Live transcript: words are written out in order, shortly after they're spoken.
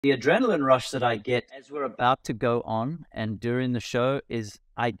The adrenaline rush that I get as we're about to go on and during the show is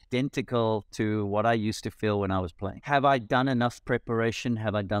identical to what I used to feel when I was playing. Have I done enough preparation?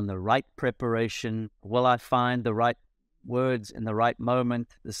 Have I done the right preparation? Will I find the right words in the right moment?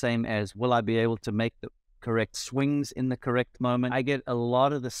 The same as, will I be able to make the correct swings in the correct moment? I get a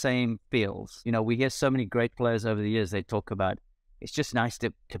lot of the same feels. You know, we hear so many great players over the years, they talk about it's just nice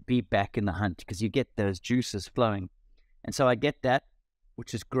to be back in the hunt because you get those juices flowing. And so I get that,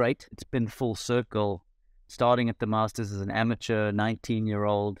 which is great. It's been full circle, starting at the Masters as an amateur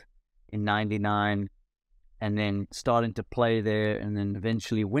 19-year-old in 99, and then starting to play there, and then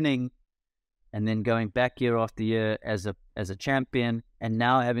eventually winning, and then going back year after year as a champion, and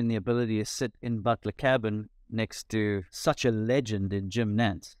now having the ability to sit in Butler Cabin next to such a legend in Jim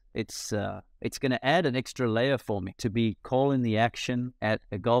Nantz. It's going to add an extra layer for me to be calling the action at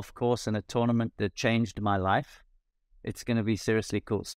a golf course and a tournament that changed my life. It's going to be seriously cool.